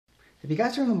If you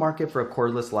guys are in the market for a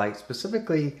cordless light,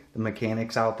 specifically the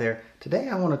mechanics out there, today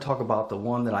I want to talk about the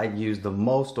one that I've used the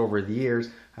most over the years.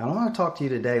 And I want to talk to you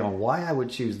today on why I would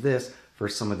choose this for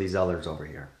some of these others over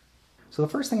here. So the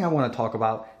first thing I want to talk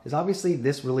about is obviously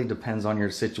this really depends on your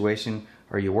situation.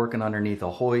 Are you working underneath a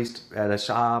hoist at a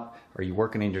shop? Are you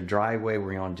working in your driveway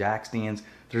where you're on jack stands?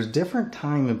 There's different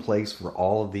time and place for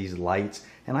all of these lights,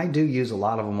 and I do use a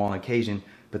lot of them on occasion.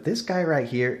 But this guy right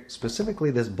here, specifically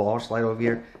this Bosch light over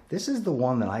here, this is the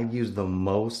one that I've used the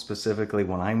most specifically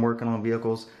when I'm working on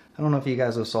vehicles. I don't know if you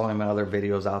guys have saw in my other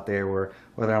videos out there where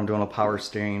whether I'm doing a power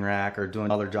steering rack or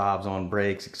doing other jobs on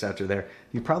brakes, etc. there,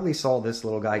 you probably saw this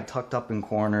little guy tucked up in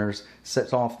corners,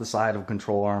 sits off the side of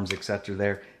control arms, etc.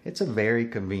 there. It's a very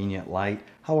convenient light.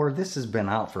 However, this has been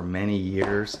out for many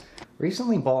years.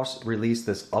 Recently, Bosch released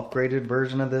this upgraded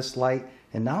version of this light,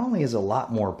 and not only is it a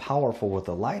lot more powerful with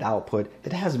the light output,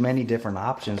 it has many different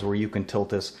options where you can tilt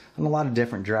this in a lot of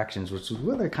different directions, which is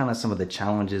really kind of some of the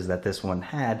challenges that this one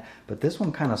had, but this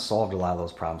one kind of solved a lot of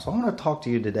those problems. So I'm going to talk to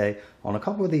you today on a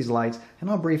couple of these lights, and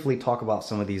I'll briefly talk about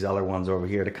some of these other ones over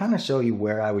here to kind of show you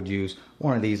where I would use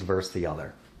one of these versus the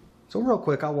other. So real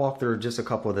quick, I'll walk through just a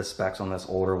couple of the specs on this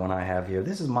older one I have here.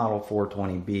 This is model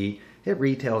 420B. It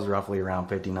retails roughly around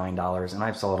 $59, and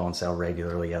I've saw it on sale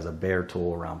regularly as a bare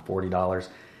tool around $40.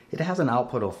 It has an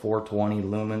output of 420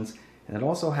 lumens, and it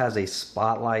also has a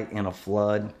spotlight and a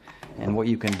flood. And what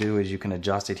you can do is you can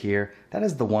adjust it here. That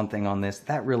is the one thing on this,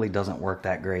 that really doesn't work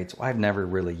that great, so I've never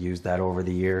really used that over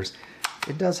the years.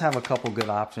 It does have a couple good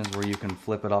options where you can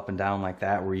flip it up and down like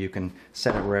that, where you can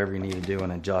set it wherever you need to do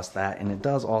and adjust that. And it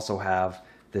does also have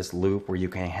this loop where you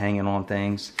can hang it on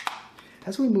things.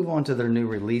 As we move on to their new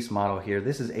release model here,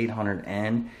 this is 800N,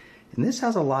 and this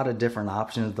has a lot of different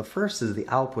options. The first is the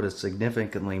output is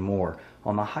significantly more.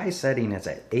 On the high setting, it's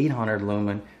at 800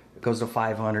 lumen. It goes to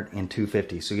 500 and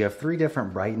 250. So you have three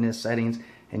different brightness settings,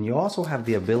 and you also have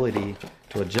the ability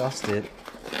to adjust it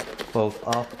both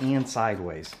up and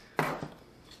sideways.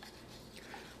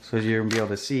 So as you're going to be able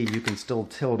to see, you can still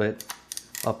tilt it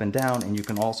up and down, and you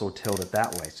can also tilt it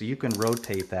that way. So you can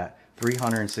rotate that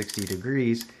 360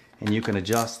 degrees, and you can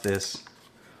adjust this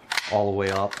all the way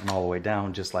up and all the way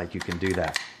down just like you can do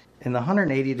that. In the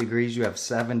 180 degrees, you have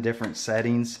 7 different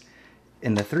settings.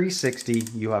 In the 360,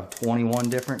 you have 21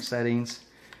 different settings.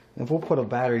 If we'll put a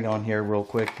battery on here real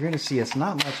quick, you're going to see it's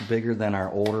not much bigger than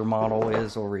our older model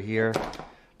is over here,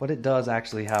 but it does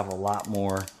actually have a lot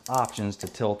more options to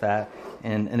tilt that.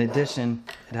 And in addition,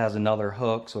 it has another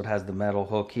hook, so it has the metal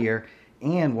hook here.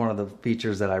 And one of the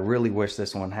features that I really wish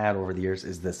this one had over the years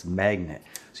is this magnet.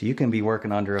 So you can be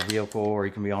working under a vehicle, or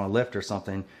you can be on a lift or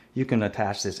something. You can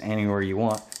attach this anywhere you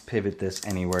want, pivot this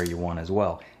anywhere you want as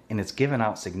well. And it's giving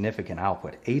out significant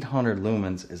output. 800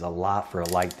 lumens is a lot for a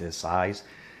light this size.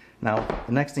 Now,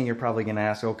 the next thing you're probably gonna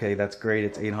ask, okay, that's great,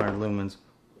 it's 800 lumens.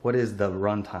 What is the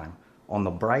runtime? On the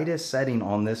brightest setting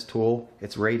on this tool,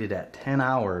 it's rated at 10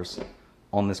 hours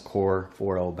on this Core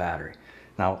 4.0 battery.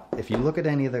 Now, if you look at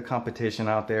any of the competition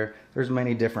out there, there's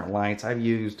many different lights. I've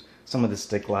used some of the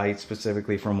stick lights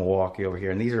specifically from Milwaukee over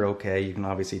here, and these are okay. You can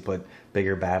obviously put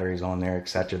bigger batteries on there,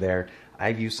 etc. there.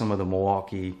 I've used some of the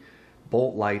Milwaukee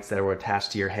bolt lights that were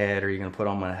attached to your head, or you're going to put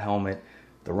on a helmet.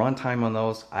 The runtime on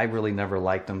those, I really never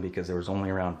liked them because there was only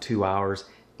around 2 hours,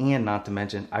 and not to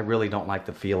mention, I really don't like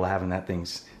the feel of having that thing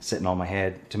sitting on my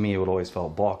head. To me, it would always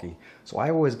felt bulky. So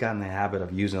I always got in the habit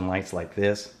of using lights like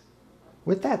this.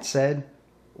 With that said,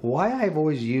 why I've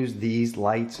always used these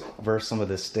lights versus some of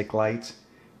the stick lights,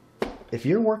 if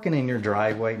you're working in your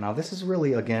driveway, now this is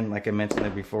really, again, like I mentioned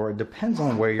it before, it depends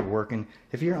on where you're working.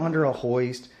 If you're under a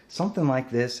hoist, something like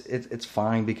this, it's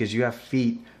fine because you have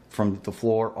feet from the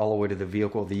floor all the way to the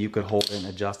vehicle that you could hold it and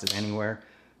adjust it anywhere.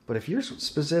 But if you're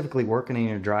specifically working in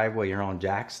your driveway, you're on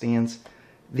jack stands,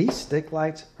 these stick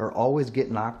lights are always get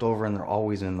knocked over and they're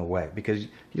always in the way because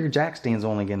your jack stand's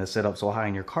only going to sit up so high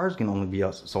and your car's can only be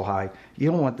up so high. You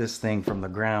don't want this thing from the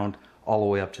ground all the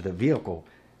way up to the vehicle.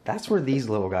 That's where these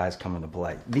little guys come into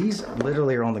play. These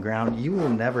literally are on the ground. You will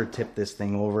never tip this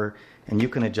thing over, and you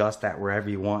can adjust that wherever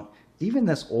you want. Even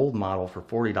this old model for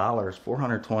 $40,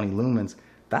 420 lumens,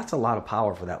 that's a lot of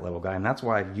power for that little guy, and that's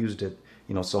why I've used it,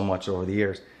 so much over the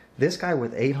years. This guy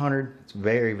with 800, it's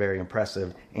very, very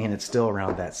impressive, and it's still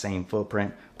around that same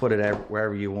footprint. Put it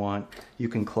wherever you want. You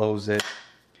can close it,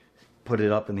 put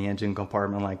it up in the engine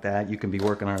compartment like that. You can be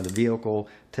working under the vehicle,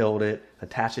 tilt it,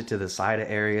 attach it to the side of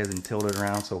areas and tilt it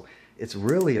around. So it's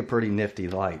really a pretty nifty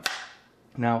light.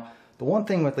 Now, the one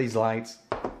thing with these lights,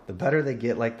 the better they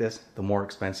get like this, the more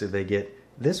expensive they get.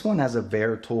 This one has a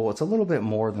bare tool. It's a little bit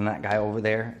more than that guy over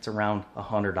there. It's around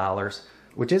 $100.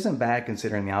 which isn't bad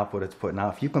considering the output it's putting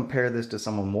out. If you compare this to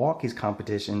some of Milwaukee's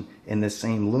competition in this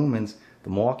same lumens, the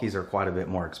Milwaukee's are quite a bit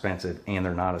more expensive and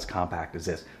they're not as compact as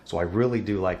this. So I really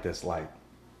do like this light.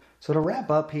 So to wrap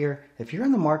up here, if you're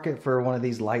in the market for one of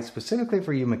these lights, specifically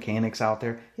for you mechanics out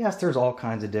there, yes, there's all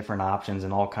kinds of different options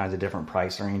and all kinds of different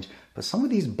price range, but some of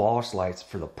these Bosch lights,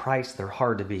 for the price, they're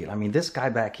hard to beat. I mean, this guy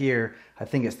back here, I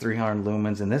think it's 300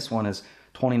 lumens, and this one is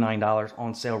 $29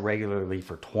 on sale regularly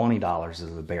for $20 as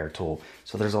a bare tool.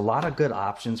 So there's a lot of good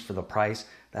options for the price.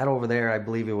 That over there, I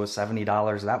believe it was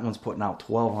 $70. That one's putting out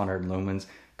 1200 lumens.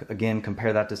 Again,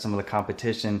 compare that to some of the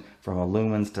competition from a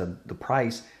lumens to the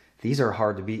price. These are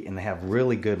hard to beat and they have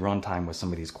really good runtime with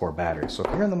some of these core batteries. So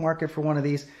if you're in the market for one of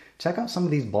these, check out some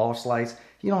of these Bosch lights.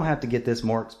 You don't have to get this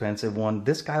more expensive one.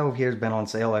 This guy over here has been on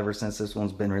sale ever since this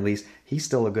one's been released. He's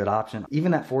still a good option.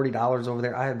 Even at $40 over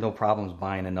there, I have no problems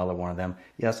buying another one of them.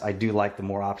 Yes, I do like the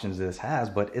more options this has,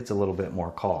 but it's a little bit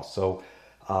more cost. So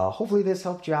hopefully this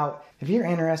helped you out. If you're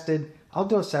interested, I'll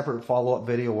do a separate follow-up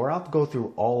video where I'll go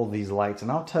through all of these lights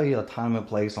and I'll tell you a time and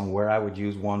place on where I would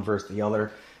use one versus the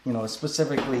other. You know,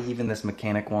 specifically even this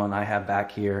mechanic one I have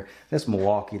back here, this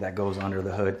Milwaukee that goes under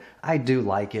the hood. I do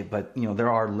like it, but you know,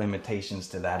 there are limitations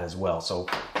to that as well. So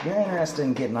if you're interested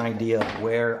in getting an idea of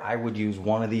where I would use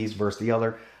one of these versus the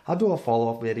other, I'll do a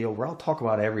follow-up video where I'll talk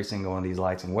about every single one of these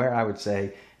lights and where I would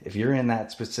say, if you're in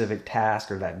that specific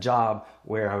task or that job,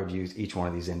 where I would use each one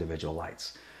of these individual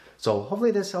lights. So hopefully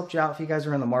this helped you out if you guys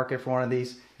are in the market for one of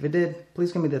these. If it did,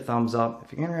 please give me the thumbs up.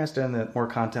 If you're interested in more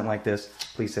content like this,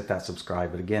 please hit that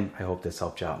subscribe. But again, I hope this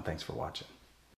helped you out and thanks for watching.